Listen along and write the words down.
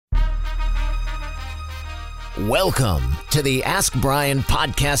Welcome to the Ask Brian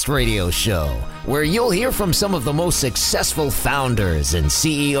podcast radio show, where you'll hear from some of the most successful founders and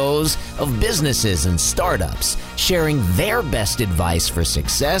CEOs of businesses and startups, sharing their best advice for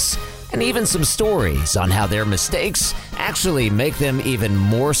success and even some stories on how their mistakes actually make them even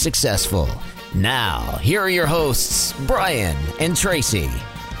more successful. Now, here are your hosts, Brian and Tracy.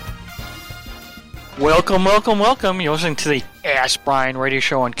 Welcome. You're listening to the Ask Brian radio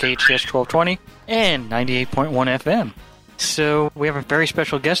show on KHS 1220 and 98.1 FM. So, we have a very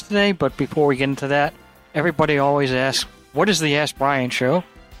special guest today, but before we get into that, everybody always asks, what is the Ask Brian show?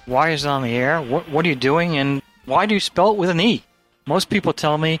 Why is it on the air? What are you doing? And why do you spell it with an E? Most people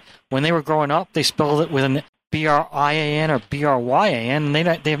tell me when they were growing up, they spelled it with an B-R-I-A-N or B-R-Y-A-N,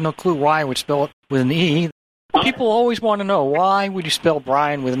 and they have no clue why I would spell it with an E. People always want to know, why would you spell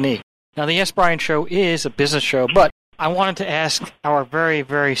Brian with an E? Now, the Ask Brian show is a business show, but I wanted to ask our very,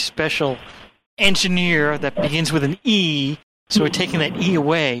 very special engineer that begins with an E, so we're taking that E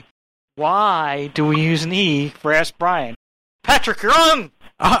away. Why do we use an E for Ask Brian? Patrick, you're on!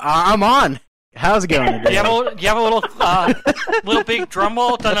 I'm on. How's it going today? Do you have a little big drum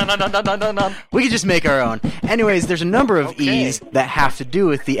roll? Dun, dun, dun, dun, dun, dun, dun. We could just make our own. Anyways, there's a number of E's that have to do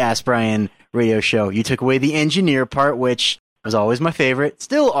with the Ask Brian radio show. You took away the engineer part, which was always my favorite.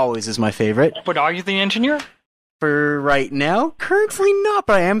 Still always is my favorite. But are you the engineer? For right now, currently not,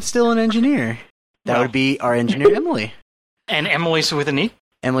 but I am still an engineer. That would be our engineer, Emily. And Emily's with an E?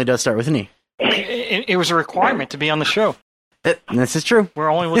 Emily does start with an E. It was a requirement to be on the show. This is true.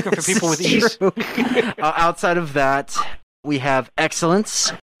 We're only looking for people with E's. Outside of that, we have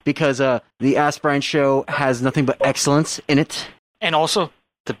excellence, because the Ask Brian show has nothing but excellence in it. And also,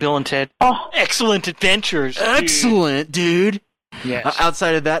 the Bill and Ted Excellent Adventures. Excellent, dude. Yes.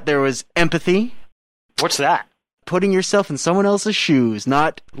 Outside of that, there was empathy. What's that? Putting yourself in someone else's shoes,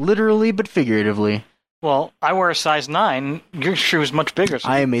 not literally, but figuratively. Well, I wear a size 9. Your shoe is much bigger. So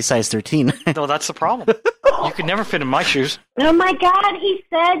I am a size 13. No, that's the problem. You could never fit in my shoes. Oh my God, he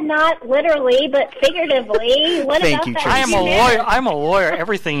said not literally, but figuratively. What Thank about you, that? Tracy. I am a lawyer. I'm a lawyer.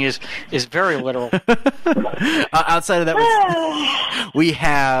 Everything is very literal. Outside of that, we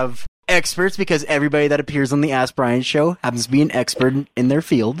have experts, because everybody that appears on the Ask Brian show happens to be an expert in their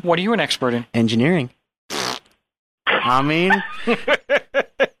field. What are you an expert in? Engineering. I mean,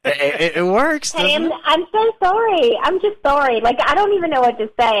 it works. I'm so sorry. I'm just sorry. Like, I don't even know what to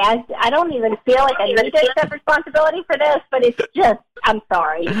say. I don't even feel like I need to accept responsibility for this, but it's just, I'm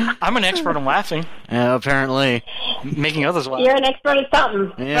sorry. I'm an expert in laughing. Apparently. Making others laugh. You're an expert at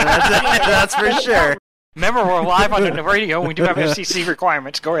something. Yeah, that's for sure. Remember, we're live on the radio, and we do have FCC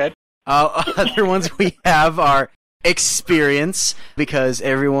requirements. Go ahead. Other ones we have are experience, because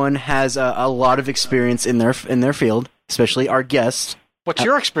everyone has a lot of experience in their field, especially our guests. What's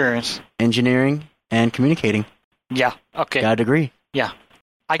your experience? Engineering and communicating. Yeah. Okay. Got a degree. Yeah.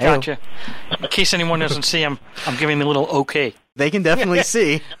 I got you. In case anyone doesn't see, I'm giving the little okay. They can definitely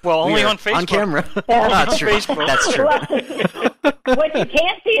see. Well, only on Facebook. On camera. Yeah. That's true. Facebook. That's true. What you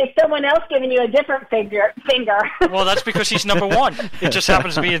can't see is someone else giving you a different finger. Well, that's because he's number 1. It just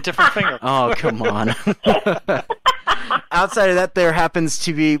happens to be a different finger. Oh, come on. Outside of that, there happens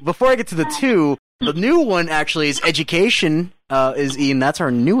to be, before I get to the 2, the new one actually is education, is E, and that's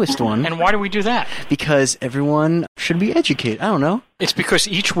our newest one. And why do we do that? Because everyone should be educated. I don't know. It's because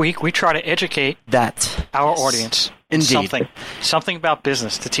each week we try to educate our audience. Indeed. Something about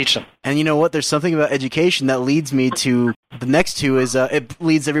business to teach them. And you know what? There's something about education that leads me to the next 2 is it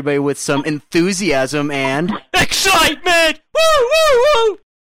leads everybody with some enthusiasm and excitement! Woo, woo, woo!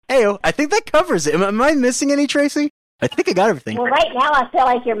 Heyo, I think that covers it. Am I missing any, Tracy? I think I got everything. Well, right now I feel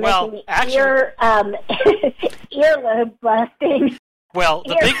like you're missing earlobe busting. Well,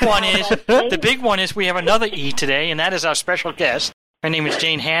 the big one is we have another E today, and that is our special guest. Her name is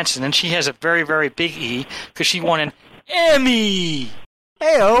Jane Hanson, and she has a very, very big E because she won an Emmy.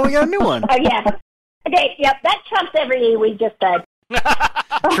 Heyo, we got a new one. Oh, yeah. Okay, yep, that trumps every E we just said.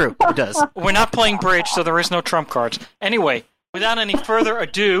 True, it does. We're not playing bridge, so there is no trump cards. Anyway, without any further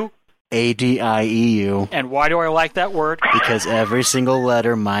ado, ADIEU. And why do I like that word? Because every single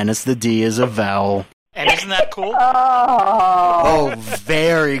letter minus the D is a vowel. And isn't that cool? Oh,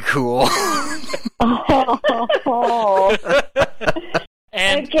 very cool.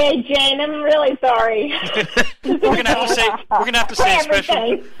 And okay, Jane, I'm really sorry. we're gonna have to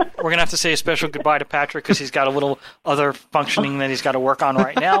say a special goodbye to Patrick because he's got a little other functioning that he's got to work on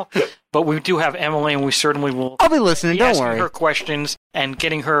right now. But we do have Emily, and we certainly will. I'll be listening. Don't asking worry. Her questions and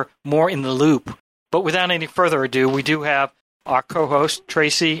getting her more in the loop. But without any further ado, we do have our co-host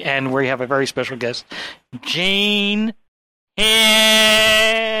Tracy, and we have a very special guest, Jane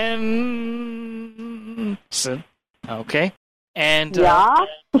Hanson. Hanson. Okay. And Yeah.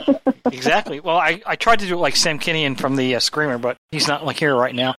 exactly. Well, I tried to do it like Sam Kinnian from the Screamer, but he's not like here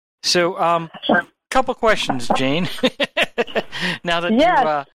right now. So, couple questions, Jane. Now that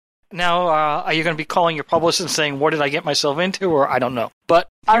Yes. are you going to be calling your publicist and saying, "What did I get myself into?" Or I don't know. But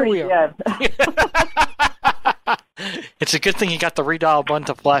here we are. It's a good thing you got the redial button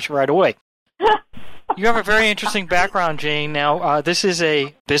to flash right away. You have a very interesting background, Jane. Now, this is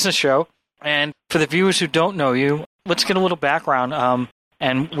a business show, and for the viewers who don't know you, let's get a little background.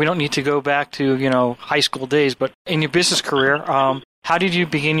 And we don't need to go back to high school days, but in your business career, how did you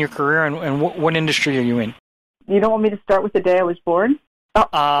begin your career, and what industry are you in? You don't want me to start with the day I was born?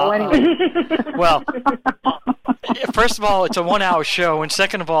 Anyway. Well, first of all, it's a 1-hour show, and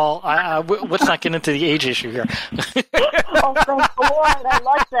second of all, let's not get into the age issue here. Oh, thank the Lord. I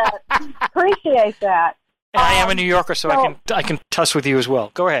like that. Appreciate that. And I am a New Yorker, so I can tuss with you as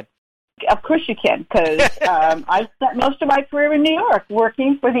well. Go ahead. Of course you can, because I spent most of my career in New York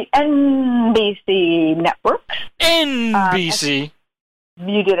working for the NBC network. NBC.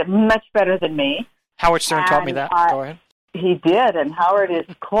 You did it much better than me. Howard Stern taught me that. Go ahead. He did, and Howard is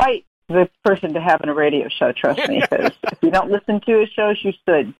quite the person to have in a radio show, trust me, because if you don't listen to his shows, you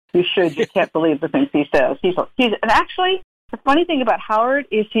should. You can't believe the things he says. And actually, the funny thing about Howard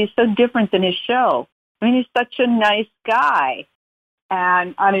is he's so different than his show. I mean, he's such a nice guy.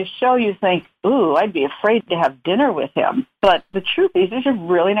 And on his show, you think, ooh, I'd be afraid to have dinner with him. But the truth is, he's a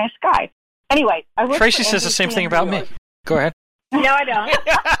really nice guy. Anyway, I work Tracy for says the NBC same thing in about New me. York. Go ahead. No, I don't.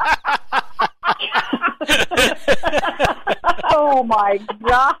 Oh, my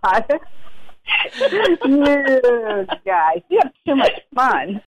God. You guys, you have too much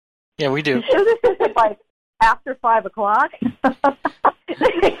fun. Yeah, we do. So this is like after 5 o'clock.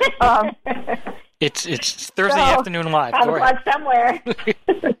 It's Thursday afternoon live. 5 Go ahead. o'clock somewhere.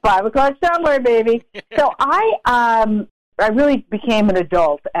 5 o'clock somewhere, baby. So I really became an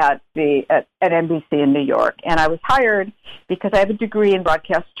adult at NBC in New York, and I was hired because I have a degree in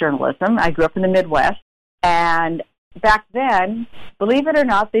broadcast journalism. I grew up in the Midwest, and back then, believe it or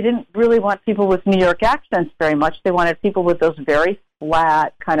not, they didn't really want people with New York accents very much. They wanted people with those very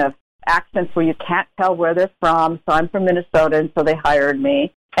flat kind of accents where you can't tell where they're from. So I'm from Minnesota, and so they hired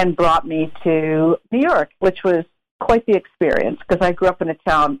me and brought me to New York, which was quite the experience because I grew up in a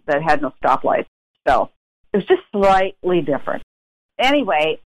town that had no stoplights. So it was just slightly different.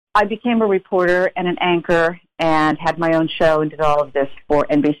 Anyway, I became a reporter and an anchor and had my own show and did all of this for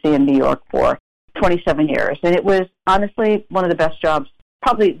NBC in New York for 27 years. And it was honestly one of the best jobs,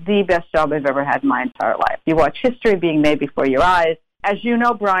 probably the best job I've ever had in my entire life. You watch history being made before your eyes. As you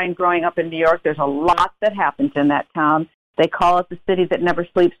know, Brian, growing up in New York, there's a lot that happens in that town. They call it the city that never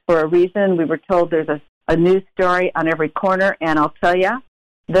sleeps for a reason. We were told there's a news story on every corner, and I'll tell you,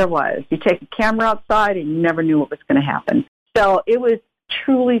 there was. You take a camera outside and you never knew what was going to happen. So it was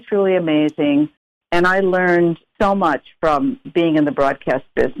truly, truly amazing. And I learned so much from being in the broadcast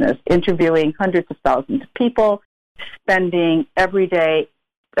business, interviewing hundreds of thousands of people, spending every day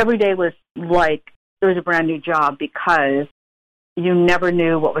was like it was a brand new job because you never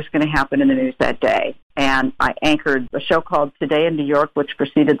knew what was going to happen in the news that day. And I anchored a show called Today in New York, which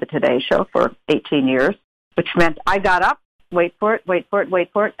preceded the Today Show for 18 years, which meant I got up, wait for it,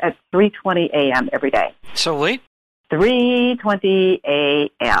 at 3:20 a.m. every day. So late? 3:20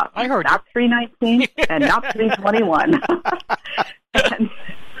 a.m. I heard not 3:19 and not 3:21. And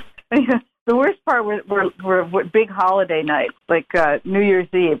the worst part were big holiday nights, like New Year's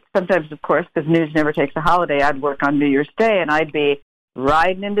Eve. Sometimes, of course, because news never takes a holiday, I'd work on New Year's Day, and I'd be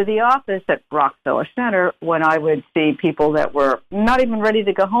riding into the office at Rockefeller Center when I would see people that were not even ready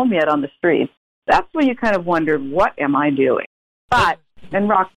to go home yet on the streets. That's where you kind of wondered, what am I doing? But, and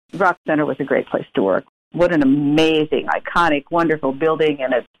Rock Center was a great place to work. What an amazing, iconic, wonderful building,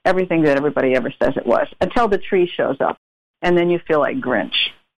 and it's everything that everybody ever says it was, until the tree shows up. And then you feel like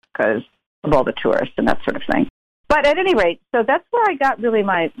Grinch because of all the tourists and that sort of thing. But at any rate, so that's where I got really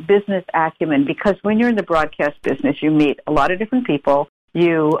my business acumen, because when you're in the broadcast business, you meet a lot of different people.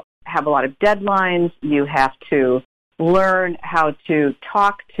 You have a lot of deadlines. You have to learn how to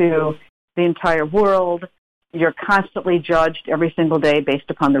talk to the entire world. You're constantly judged every single day based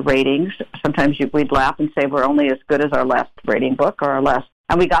upon the ratings. Sometimes we'd laugh and say we're only as good as our last rating book or our last.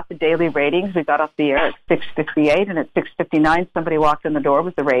 And we got the daily ratings. We got off the air at 6:58, and at 6:59, somebody walked in the door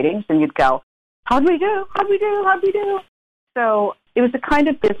with the ratings, and you'd go, how'd we do? How'd we do? How'd we do? So it was the kind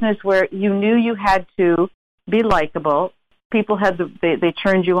of business where you knew you had to be likable. People had they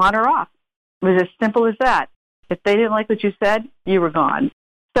turned you on or off. It was as simple as that. If they didn't like what you said, you were gone.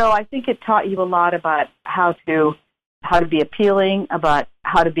 So I think it taught you a lot about how to how to be appealing, about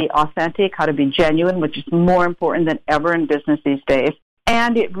how to be authentic, how to be genuine, which is more important than ever in business these days.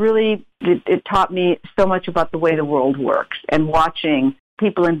 And it really it taught me so much about the way the world works and watching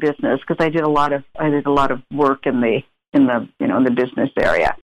people in business, because I did a lot of work in the business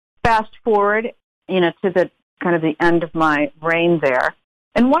area. Fast forward, to the kind of the end of my reign there.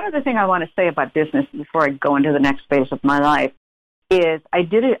 And one other thing I want to say about business before I go into the next phase of my life is I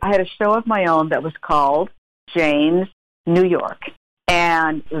had a show of my own that was called Jane's New York.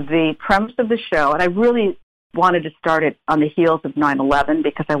 And the premise of the show, and I really wanted to start it on the heels of 9/11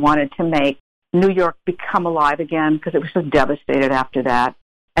 because I wanted to make New York become alive again because it was so devastated after that.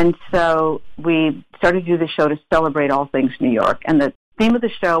 And so we started to do the show to celebrate all things New York. And the theme of the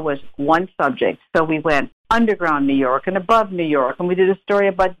show was one subject. So we went underground New York and above New York, and we did a story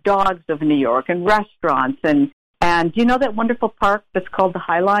about dogs of New York and restaurants. And do you know that wonderful park that's called the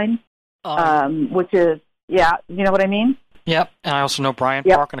High Line? Which is, yeah, you know what I mean? Yep, and I also know Bryant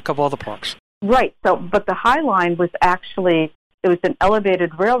Park and a couple other parks. Right. So, but the High Line was actually, it was an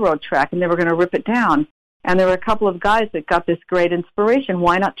elevated railroad track, and they were going to rip it down. And there were a couple of guys that got this great inspiration.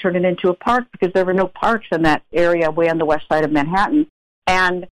 Why not turn it into a park? Because there were no parks in that area way on the west side of Manhattan.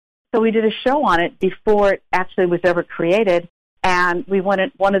 And so we did a show on it before it actually was ever created. And we won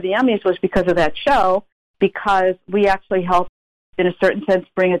it. One of the Emmys was because of that show, because we actually helped, in a certain sense,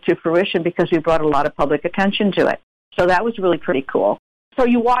 bring it to fruition because we brought a lot of public attention to it. So that was really pretty cool. So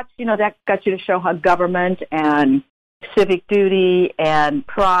you watch, that got you to show how government and civic duty and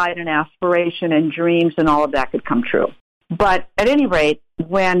pride and aspiration and dreams and all of that could come true. But at any rate,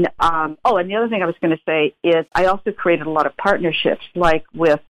 when, and the other thing I was going to say is I also created a lot of partnerships, like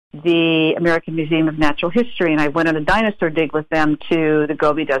with the American Museum of Natural History, and I went on a dinosaur dig with them to the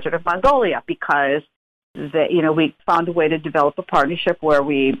Gobi Desert of Mongolia because we found a way to develop a partnership where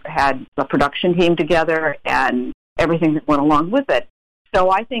we had a production team together and everything that went along with it. So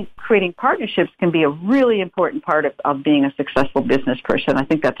I think creating partnerships can be a really important part of being a successful business person. I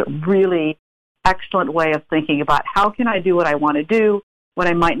think that's a really excellent way of thinking about how can I do what I want to do when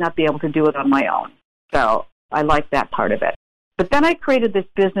I might not be able to do it on my own. So I like that part of it. But then I created this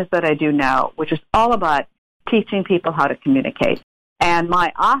business that I do now, which is all about teaching people how to communicate. And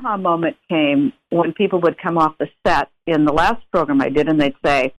my aha moment came when people would come off the set in the last program I did, and they'd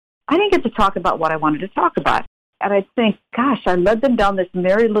say, I didn't get to talk about what I wanted to talk about. And I'd think, gosh, I led them down this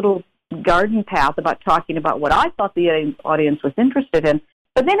merry little garden path about talking about what I thought the audience was interested in,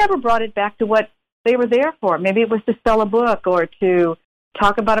 but they never brought it back to what they were there for. Maybe it was to sell a book or to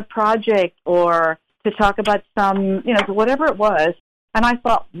talk about a project or to talk about some, whatever it was. And I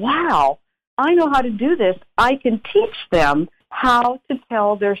thought, wow, I know how to do this. I can teach them how to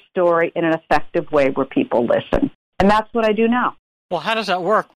tell their story in an effective way where people listen. And that's what I do now. Well, how does that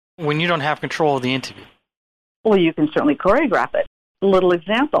work when you don't have control of the interview? Well, you can certainly choreograph it. A little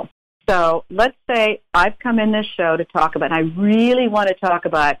example. So let's say I've come in this show to talk about, and I really want to talk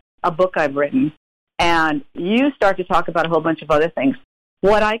about a book I've written, and you start to talk about a whole bunch of other things.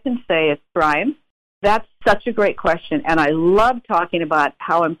 What I can say is, Brian, that's such a great question, and I love talking about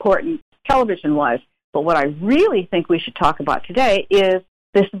how important television was. But what I really think we should talk about today is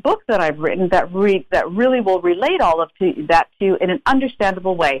this book that I've written that really will relate all of that to you in an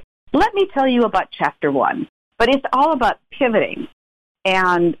understandable way. Let me tell you about Chapter 1. But it's all about pivoting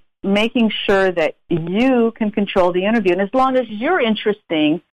and making sure that you can control the interview. And as long as you're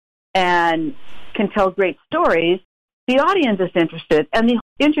interesting and can tell great stories, the audience is interested, and the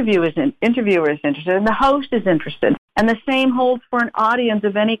interviewer is interested, and the host is interested. And the same holds for an audience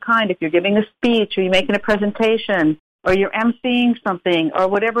of any kind. If you're giving a speech or you're making a presentation or you're emceeing something or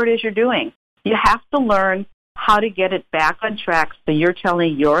whatever it is you're doing, you have to learn how to get it back on track so you're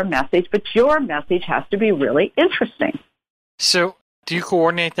telling your message, but your message has to be really interesting. So do you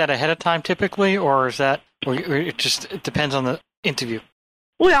coordinate that ahead of time typically, or it just depends on the interview?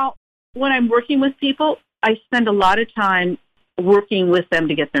 Well, when I'm working with people, I spend a lot of time working with them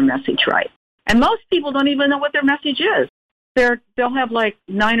to get their message right. And most people don't even know what their message is. They'll have like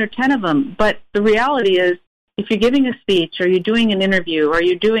 9 or 10 of them, but the reality is if you're giving a speech or you're doing an interview or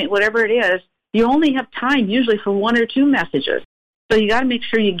you're doing whatever it is, you only have time usually for 1 or 2 messages. So you got to make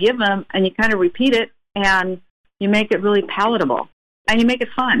sure you give them and you kind of repeat it and you make it really palatable and you make it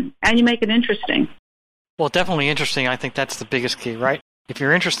fun and you make it interesting. Well, definitely interesting. I think that's the biggest key, right? If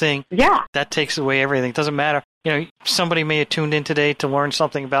you're interesting, that takes away everything. It doesn't matter. Somebody may have tuned in today to learn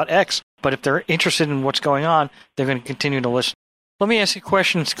something about X, but if they're interested in what's going on, they're going to continue to listen. Let me ask you a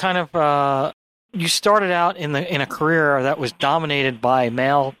question. It's kind of, you started out in a career that was dominated by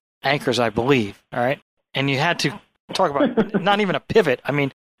male anchors, I believe, all right? And you had to talk about not even a pivot. I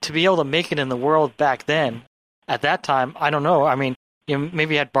mean, to be able to make it in the world back then, at that time, I don't know. I mean, you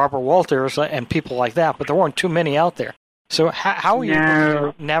maybe had Barbara Walters and people like that, but there weren't too many out there. So how were you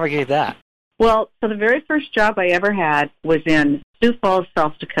able to navigate that? Well, so the very first job I ever had was in Sioux Falls,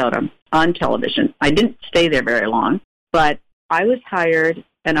 South Dakota, on television. I didn't stay there very long, but I was hired,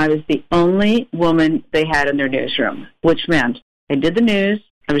 and I was the only woman they had in their newsroom, which meant I did the news,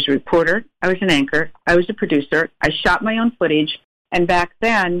 I was a reporter, I was an anchor, I was a producer, I shot my own footage, and back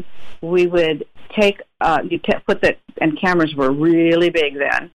then we would take, and cameras were really big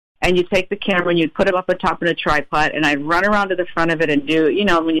then, and you'd take the camera and you'd put it up on top of a tripod, and I'd run around to the front of it and do,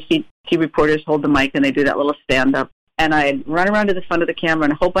 when you see reporters hold the mic and they do that little stand-up, and I'd run around to the front of the camera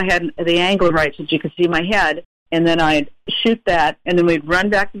and hope I had the angle right so that you could see my head, and then I'd shoot that, and then we'd run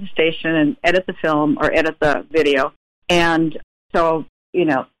back to the station and edit the film or edit the video. And so,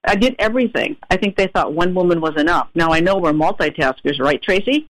 I did everything. I think they thought one woman was enough. Now, I know we're multitaskers, right,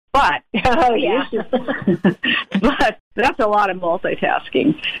 Tracy? But, oh, yeah. but that's a lot of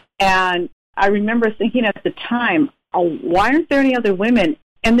multitasking. And I remember thinking at the time, why aren't there any other women?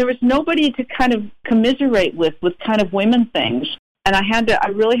 And there was nobody to kind of commiserate with kind of women things. And I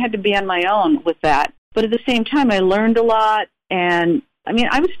really had to be on my own with that. But at the same time, I learned a lot. And, I mean,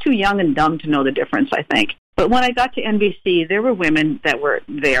 I was too young and dumb to know the difference, I think. But when I got to NBC, there were women that were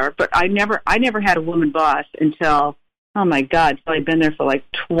there. But I never had a woman boss until, oh, my God, so I'd been there for like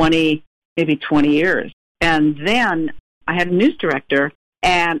 20 years. And then I had a news director.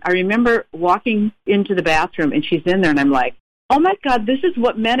 And I remember walking into the bathroom, and she's in there, and I'm like, oh, my God, this is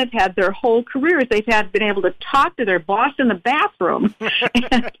what men have had their whole careers. They've been able to talk to their boss in the bathroom.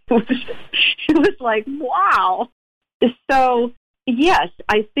 And it was like, wow. So, yes,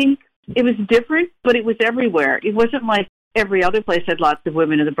 I think it was different, but it was everywhere. It wasn't like every other place had lots of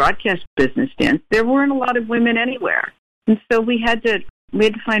women in the broadcast business, Dan. There weren't a lot of women anywhere. And so we had to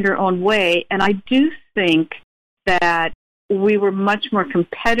find our own way. And I do think that we were much more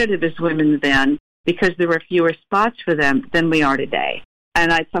competitive as women then because there were fewer spots for them than we are today.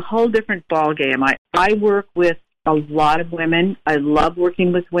 And it's a whole different ballgame. I work with a lot of women. I love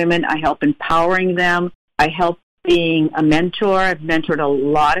working with women. I help empowering them. I help being a mentor. I've mentored a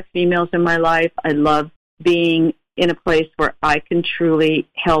lot of females in my life. I love being in a place where I can truly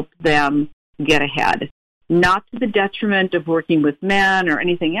help them get ahead. Not to the detriment of working with men or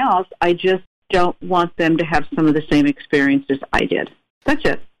anything else. I just don't want them to have some of the same experiences I did. That's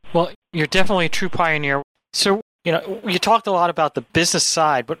it. Well, you're definitely a true pioneer. So, you talked a lot about the business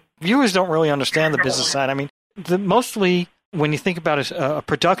side, but viewers don't really understand the business side. I mean, mostly when you think about a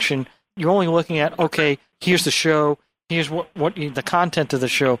production, you're only looking at, okay, here's the show, here's what the content of the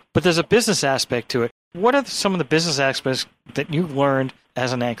show, but there's a business aspect to it. What are some of the business aspects that you learned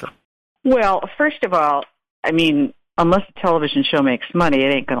as an anchor? Well, first of all, I mean, unless a television show makes money,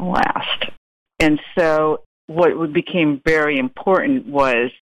 it ain't going to last. And so what became very important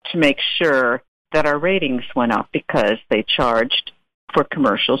was to make sure that our ratings went up because they charged for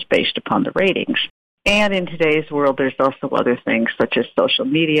commercials based upon the ratings. And in today's world, there's also other things such as social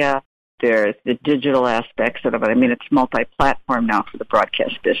media. There's the digital aspects of it. I mean, it's multi-platform now for the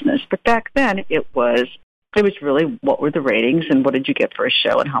broadcast business. But back then, it was really what were the ratings and what did you get for a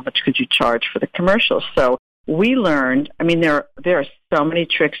show and how much could you charge for the commercials. So we learned, I mean, there are so many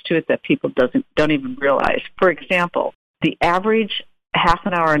tricks to it that people don't even realize. For example, the average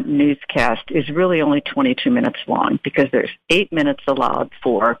half-an-hour newscast is really only 22 minutes long because there's 8 minutes allowed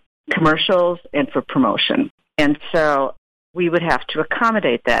for commercials and for promotion. And so we would have to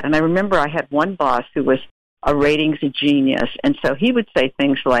accommodate that. And I remember I had one boss who was a ratings genius, and so he would say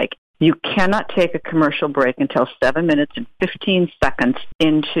things like, you cannot take a commercial break until 7 minutes and 15 seconds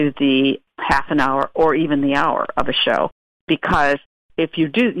into the half an hour or even the hour of a show, because if you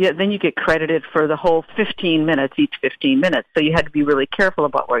do, then you get credited for the whole 15 minutes, each 15 minutes. So you had to be really careful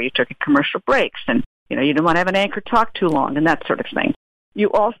about where you took a commercial breaks, and you didn't want to have an anchor talk too long and that sort of thing.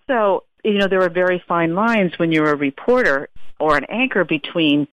 You also, there were very fine lines when you were a reporter or an anchor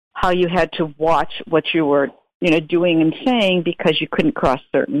between how you had to watch what you were doing and saying because you couldn't cross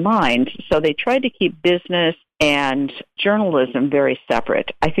certain lines. So they tried to keep business and journalism very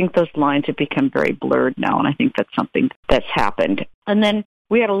separate. I think those lines have become very blurred now, and I think that's something that's happened. And then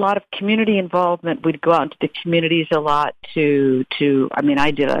we had a lot of community involvement. We'd go out into the communities a lot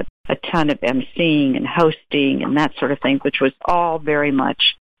I did a ton of emceeing and hosting and that sort of thing, which was all very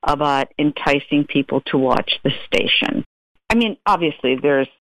much about enticing people to watch the station. I mean, obviously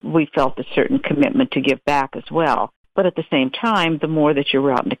we felt a certain commitment to give back as well. But at the same time, the more that you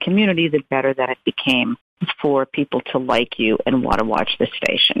were out in the community, the better that it became for people to like you and want to watch the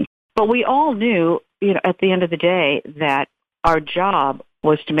station. But we all knew, at the end of the day, that our job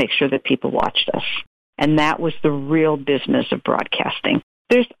was to make sure that people watched us. And that was the real business of broadcasting.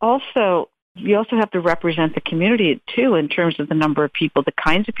 You also have to represent the community, too, in terms of the number of people, the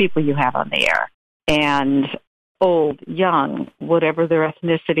kinds of people you have on the air, and old, young, whatever their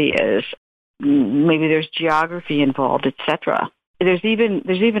ethnicity is. Maybe there's geography involved, etc. There's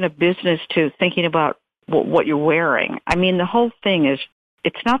even a business to thinking about what you're wearing. I mean, the whole thing is,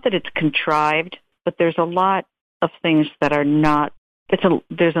 it's not that it's contrived, but there's a lot of things that are not,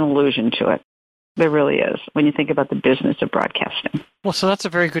 there's an illusion to it. There really is, when you think about the business of broadcasting. Well, so that's a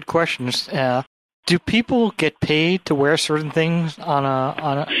very good question. Do people get paid to wear certain things on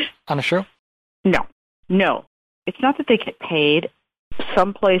a show? No. It's not that they get paid.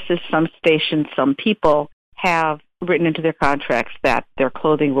 Some places, some stations, some people have written into their contracts that their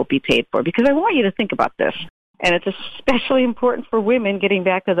clothing will be paid for. Because I want you to think about this. And it's especially important for women, getting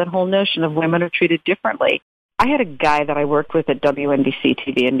back to that whole notion of women are treated differently. I had a guy that I worked with at WNBC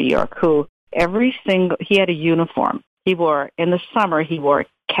TV in New York who he had a uniform. In the summer, he wore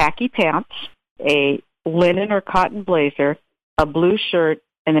khaki pants, a linen or cotton blazer, a blue shirt,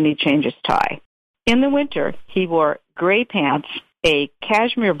 and then he'd change his tie. In the winter, he wore gray pants, a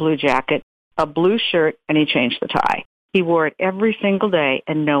cashmere blue jacket, a blue shirt, and he changed the tie. He wore it every single day,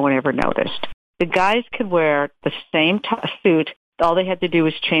 and no one ever noticed. The guys could wear the same suit. All they had to do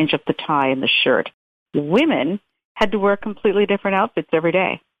was change up the tie and the shirt. The women had to wear completely different outfits every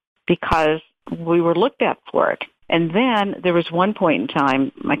day because we were looked at for it. And then there was one point in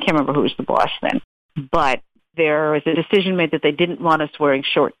time, I can't remember who was the boss then, but there was a decision made that they didn't want us wearing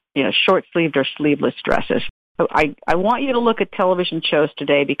short-sleeved or sleeveless dresses. So I want you to look at television shows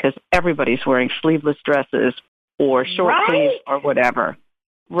today because everybody's wearing sleeveless dresses or short sleeves or whatever.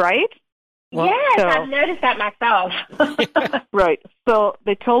 Right? Well, yes, I've noticed that myself. Right. So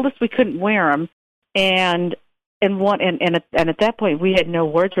they told us we couldn't wear them, and at that point we had no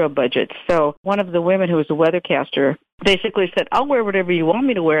wardrobe budget. So one of the women who was a weathercaster basically said, "I'll wear whatever you want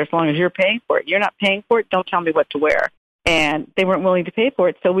me to wear as long as you're paying for it. You're not paying for it, don't tell me what to wear." And they weren't willing to pay for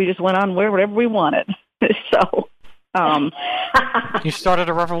it, so we just went on and wear whatever we wanted. So, you started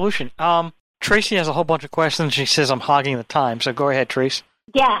a revolution. Tracy has a whole bunch of questions. She says I'm hogging the time, so go ahead, Trace.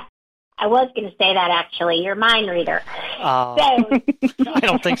 Yeah, I was going to say that, actually. You're a mind reader. I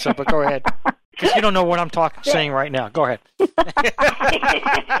don't think so, but go ahead. Because you don't know what I'm saying right now. Go ahead. No,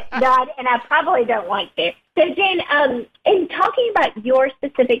 and I probably don't want to. So, Jane, in talking about your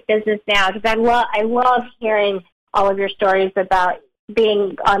specific business now, because I love hearing all of your stories about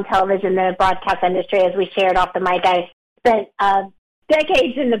being on television, the broadcast industry. As we shared off the mic, I spent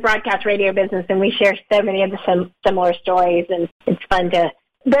decades in the broadcast radio business, and we share so many of the similar stories, and it's fun to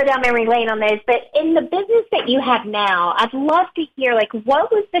go down memory lane on those. But in the business that you have now, I'd love to hear, what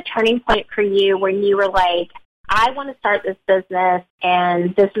was the turning point for you when you were like, I want to start this business,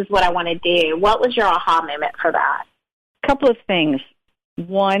 and this is what I want to do? What was your aha moment for that? A couple of things.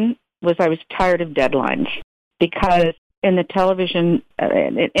 One was I was tired of deadlines, because in the television,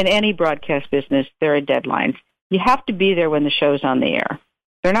 in any broadcast business, there are deadlines. You have to be there when the show's on the air.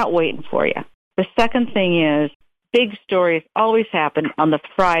 They're not waiting for you. The second thing is, big stories always happen on the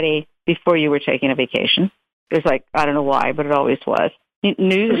Friday before you were taking a vacation. It was I don't know why, but it always was.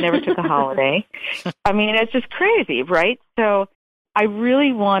 News never took a holiday. I mean, it's just crazy, right? So I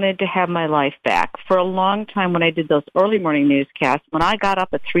really wanted to have my life back. For a long time when I did those early morning newscasts, when I got up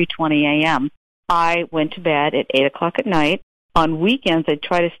at 3:20 a.m., I went to bed at 8 o'clock at night. On weekends, I'd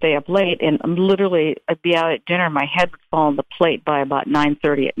try to stay up late, and literally, I'd be out at dinner. My head would fall on the plate by about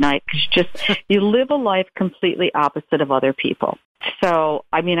 9:30 at night, because you live a life completely opposite of other people. So,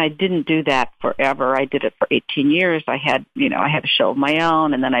 I mean, I didn't do that forever. I did it for 18 years. I had a show of my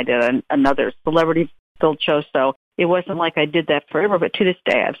own, and then I did another celebrity-filled show. So it wasn't like I did that forever, but to this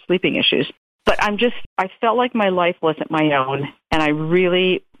day, I have sleeping issues. But I felt like my life wasn't my own, and I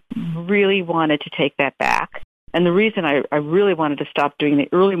really, really wanted to take that back. And the reason I really wanted to stop doing the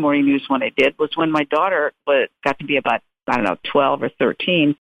early morning news when I did was when my daughter got to be about, 12 or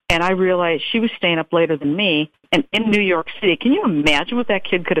 13, and I realized she was staying up later than me. And in New York City, can you imagine what that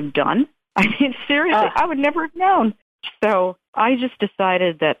kid could have done? I mean, seriously, I would never have known. So I just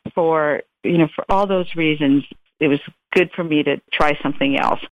decided that for all those reasons, it was good for me to try something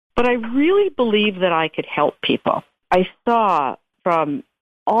else. But I really believe that I could help people. I saw from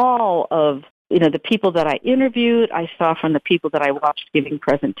all of the people that I interviewed, I saw from the people that I watched giving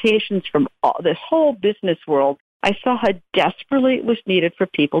presentations, from this whole business world, I saw how desperately it was needed for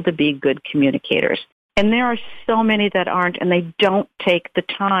people to be good communicators. And there are so many that aren't, and they don't take the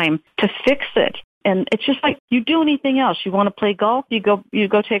time to fix it. And it's just like you do anything else. You want to play golf, you go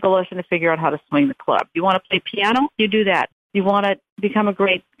take a lesson to figure out how to swing the club. You want to play piano, you do that. You want to become a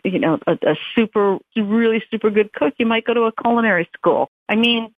great a really super good cook, you might go to a culinary school. I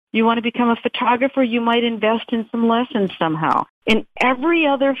mean, you want to become a photographer, you might invest in some lessons somehow. In every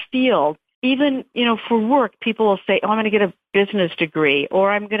other field, even, for work, people will say, I'm going to get a business degree,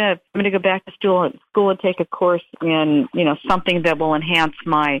 or I'm going to go back to school and take a course in, something that will enhance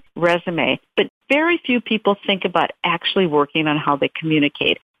my resume. But very few people think about actually working on how they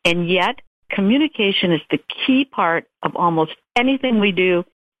communicate. And yet, communication is the key part of almost anything we do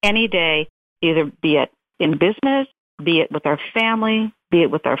any day, either be it in business, be it with our family, be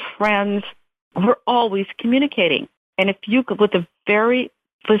it with our friends. We're always communicating. And if you could, with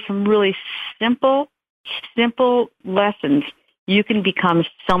some really simple lessons, you can become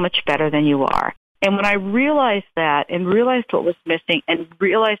so much better than you are. And when I realized that and realized what was missing and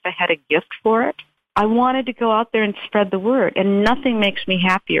realized I had a gift for it, I wanted to go out there and spread the word. And nothing makes me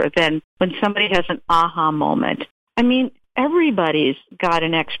happier than when somebody has an aha moment. I mean, everybody's got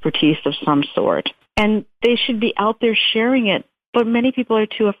an expertise of some sort, and they should be out there sharing it. But many people are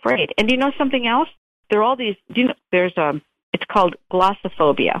too afraid. And do you know something else? There are all these, it's called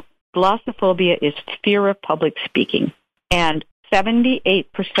glossophobia. Glossophobia is fear of public speaking. And 78%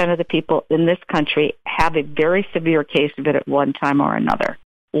 of the people in this country have a very severe case of it at one time or another,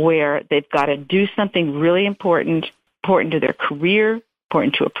 where they've got to do something really important to their career,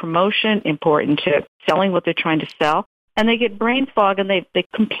 important to a promotion, important to selling what they're trying to sell, and they get brain fog and they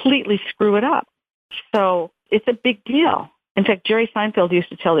completely screw it up. So it's a big deal. In fact, Jerry Seinfeld used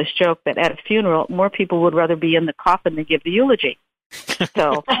to tell this joke that at a funeral, more people would rather be in the coffin than give the eulogy.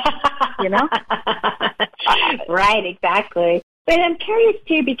 So, Right, exactly. But I'm curious,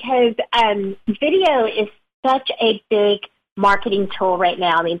 too, because video is such a big marketing tool right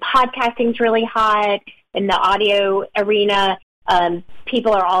now. I mean, podcasting's really hot in the audio arena.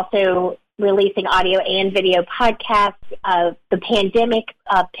 People are also releasing audio and video podcasts. The pandemic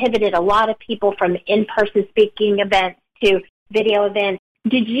pivoted a lot of people from in-person speaking events to video events.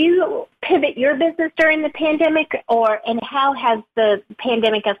 Did you pivot your business during the pandemic, and how has the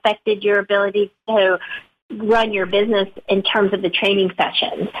pandemic affected your ability to run your business in terms of the training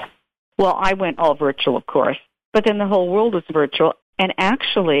sessions? Well, I went all virtual, of course, but then the whole world was virtual. And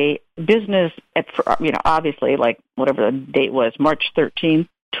actually, business, obviously, like whatever the date was, March 13th,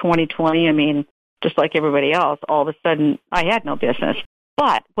 2020, I mean, just like everybody else, all of a sudden, I had no business.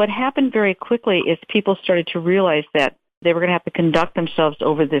 But what happened very quickly is people started to realize that they were going to have to conduct themselves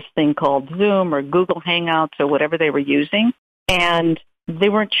over this thing called Zoom or Google Hangouts or whatever they were using, and they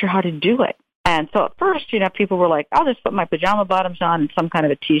weren't sure how to do it. And so at first, people were like, I'll just put my pajama bottoms on and some kind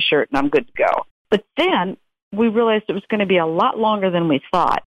of a T-shirt and I'm good to go. But then we realized it was going to be a lot longer than we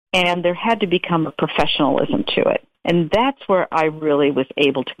thought, and there had to become a professionalism to it. And that's where I really was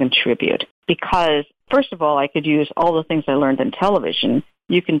able to contribute because, first of all, I could use all the things I learned in television.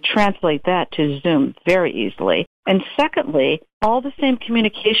 You can translate that to Zoom very easily. And secondly, all the same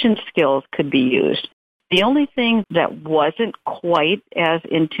communication skills could be used. The only thing that wasn't quite as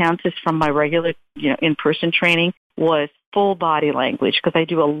intense as from my regular, in-person training was full body language, because I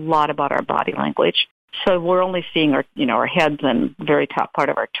do a lot about our body language. So we're only seeing our heads and very top part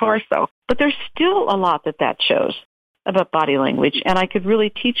of our torso. But there's still a lot that shows about body language, and I could really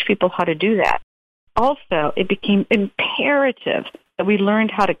teach people how to do that. Also, it became imperative that we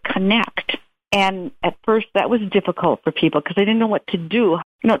learned how to connect. And at first, that was difficult for people because they didn't know what to do.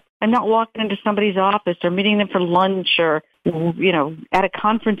 I'm not walking into somebody's office or meeting them for lunch or, at a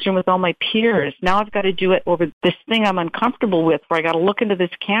conference room with all my peers. Now I've got to do it over this thing I'm uncomfortable with where I got to look into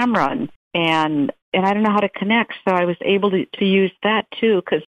this camera and I don't know how to connect. So I was able to use that too,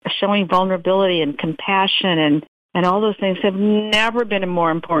 because showing vulnerability and compassion and all those things have never been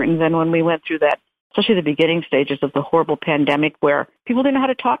more important than when we went through that, especially the beginning stages of the horrible pandemic where people didn't know how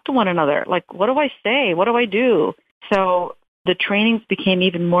to talk to one another. Like, what do I say? What do I do? So the trainings became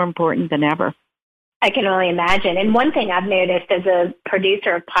even more important than ever. I can only imagine. And one thing I've noticed as a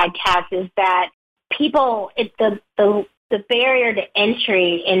producer of podcasts is that people, the barrier to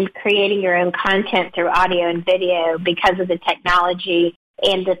entry in creating your own content through audio and video because of the technology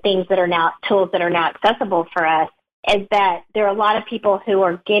and the things that are now, tools that are now accessible for us, is that there are a lot of people who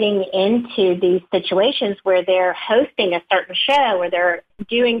are getting into these situations where they're hosting a certain show or they're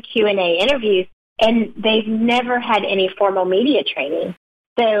doing Q&A interviews, and they've never had any formal media training.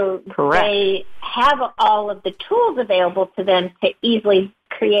 So Correct. They have all of the tools available to them to easily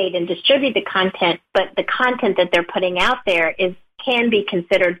create and distribute the content, but the content that they're putting out there can be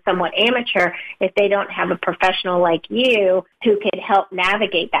considered somewhat amateur if they don't have a professional like you who could help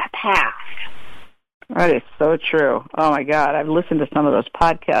navigate that path. That is so true. Oh, my God. I've listened to some of those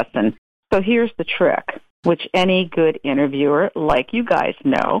podcasts. And so here's the trick. which any good interviewer, like you guys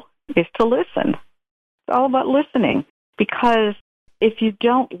know, is to listen. It's all about listening. Because if you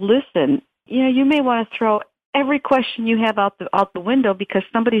don't listen, you may want to throw every question you have out the window because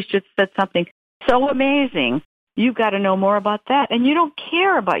somebody's just said something so amazing. You've got to know more about that. And you don't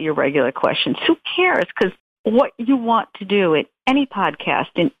care about your regular questions. Who cares? Because what you want to do in any podcast,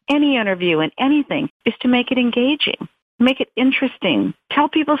 in any interview, in anything, is to make it engaging, make it interesting, tell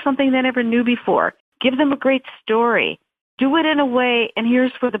people something they never knew before, give them a great story, do it in a way, and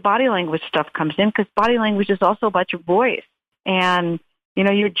here's where the body language stuff comes in, because body language is also about your voice and,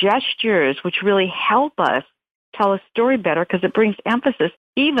 your gestures, which really help us tell a story better because it brings emphasis,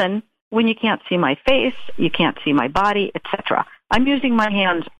 even when you can't see my face, you can't see my body, etc. I'm using my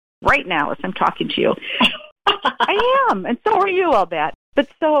hands right now as I'm talking to you. I am, and so are you, I'll bet. But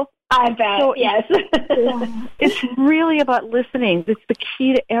I bet, yes. It's really about listening. It's the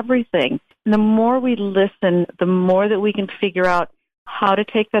key to everything. And the more we listen, the more that we can figure out how to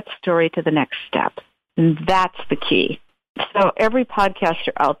take that story to the next step. And that's the key. So every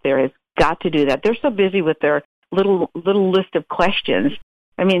podcaster out there has got to do that. They're so busy with their little list of questions.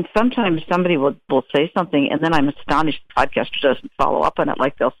 I mean, sometimes somebody will say something, and then I'm astonished the podcaster doesn't follow up on it.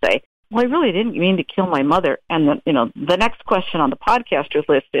 Like they'll say, well, I really didn't mean to kill my mother. And the next question on the podcaster's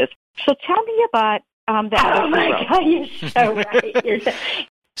list is, so tell me about that. Oh my God, you're so right.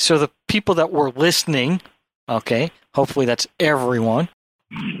 So the people that were listening, okay, hopefully that's everyone.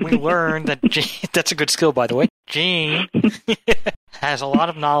 We learned that Jane, that's a good skill, by the way. Jane has a lot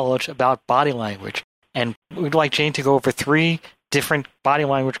of knowledge about body language, and we'd like Jane to go over 3 different body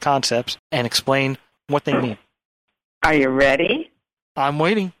language concepts and explain what they mean. Are you ready? I'm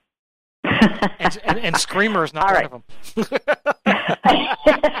waiting. And Screamer is not all one of them.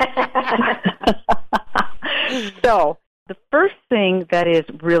 So the first thing that is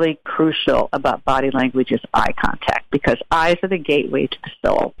really crucial about body language is eye contact, because eyes are the gateway to the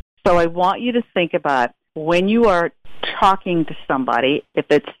soul. So I want you to think about when you are talking to somebody, if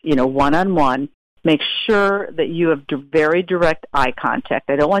it's, one-on-one, make sure that you have very direct eye contact.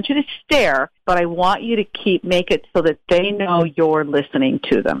 I don't want you to stare, but I want you to make it so that they know you're listening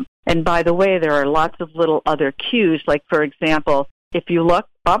to them. And by the way, there are lots of little other cues, like, for example, if you look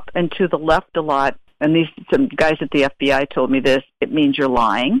up and to the left a lot, and some guys at the FBI told me this, it means you're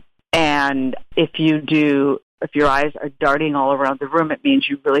lying. And if your eyes are darting all around the room, it means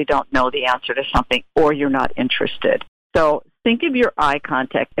you really don't know the answer to something or you're not interested. So think of your eye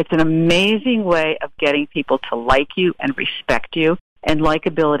contact. It's an amazing way of getting people to like you and respect you. And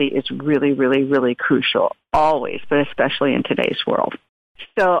likability is really, really, really crucial, always, but especially in today's world.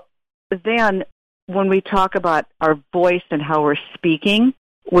 So then when we talk about our voice and how we're speaking,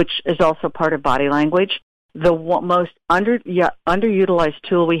 which is also part of body language, the most underutilized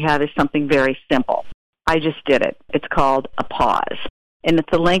tool we have is something very simple. I just did it. It's called a pause. And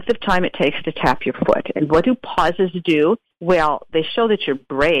it's the length of time it takes to tap your foot. And what do pauses do? Well, they show that you're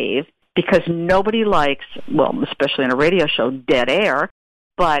brave, because nobody likes, well, especially in a radio show, dead air,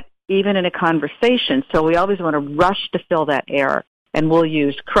 but even in a conversation. So we always want to rush to fill that air. And we'll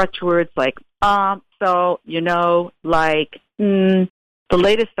use crutch words like, so, like, The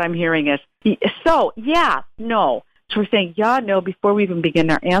latest I'm hearing is, so, yeah, no. So we're saying, yeah, no, before we even begin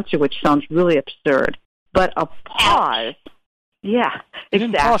our answer, which sounds really absurd. But a pause, yeah,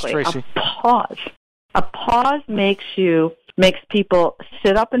 exactly. A pause makes people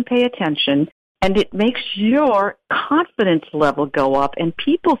sit up and pay attention, and it makes your confidence level go up, and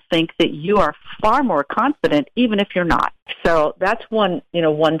people think that you are far more confident, even if you're not. So that's one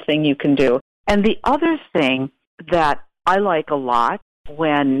thing you can do. And the other thing that I like a lot,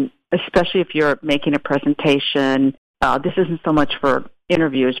 especially if you're making a presentation, this isn't so much for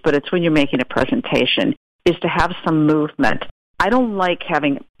interviews, but it's when you're making a presentation, is to have some movement. I don't like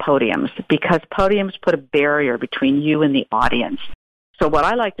having podiums, because podiums put a barrier between you and the audience. So what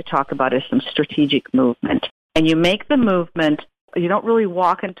I like to talk about is some strategic movement. And you make the movement. You don't really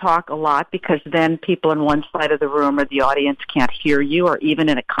walk and talk a lot, because then people on one side of the room or the audience can't hear you, or even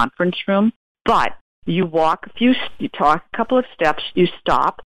in a conference room. But you walk you talk a couple of steps, you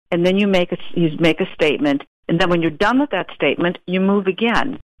stop, and then you make a statement. And then when you're done with that statement, you move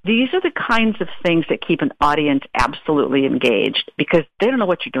again. These are the kinds of things that keep an audience absolutely engaged, because they don't know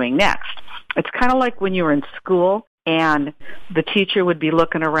what you're doing next. It's kind of like when you were in school and the teacher would be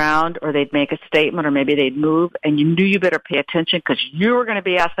looking around, or they'd make a statement, or maybe they'd move, and you knew you better pay attention because you were going to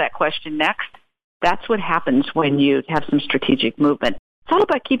be asked that question next. That's what happens when you have some strategic movement. It's all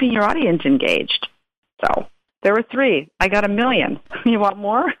about keeping your audience engaged. So there were 3. I got 1 million. You want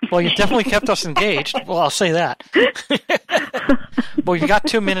more? Well, you definitely kept us engaged. Well, I'll say that. Well, you got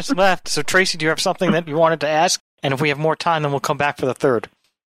 2 minutes left. So, Tracy, do you have something that you wanted to ask? And if we have more time, then we'll come back for the third.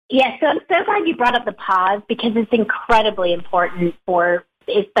 Yes, so I'm so glad you brought up the pause because it's incredibly important for,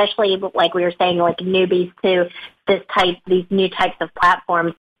 especially like we were saying, like newbies to these new types of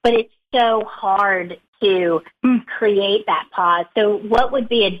platforms. But it's so hard to create that pause. So what would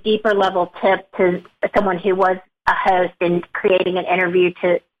be a deeper level tip to someone who was a host in creating an interview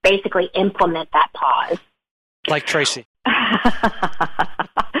to basically implement that pause? Like Tracy.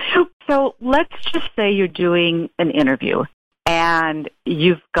 So let's just say you're doing an interview and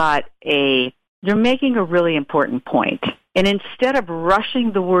you're making a really important point. And instead of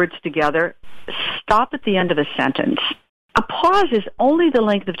rushing the words together, stop at the end of a sentence. A pause is only the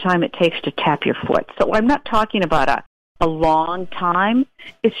length of time it takes to tap your foot. So I'm not talking about a long time.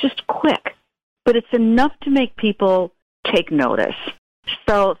 It's just quick. But it's enough to make people take notice.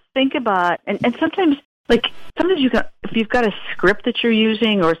 So think about, and sometimes you can, if you've got a script that you're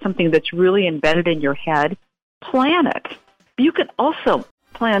using or something that's really embedded in your head, plan it. You can also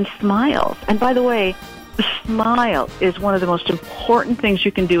plan smiles. And by the way, the smile is one of the most important things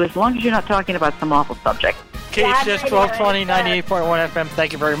you can do as long as you're not talking about some awful subject. KHS 1220, 98.1 FM.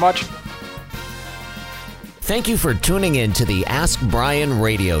 Thank you very much. Thank you for tuning in to the Ask Brian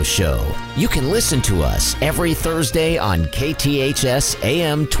radio show. You can listen to us every Thursday on KTHS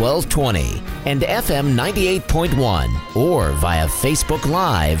AM 1220 and FM 98.1 or via Facebook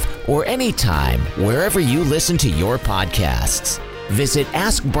Live or anytime wherever you listen to your podcasts. Visit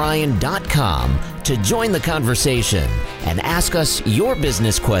AskBrian.com to join the conversation and ask us your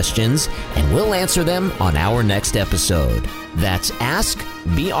business questions, and we'll answer them on our next episode. That's AskBrien.com.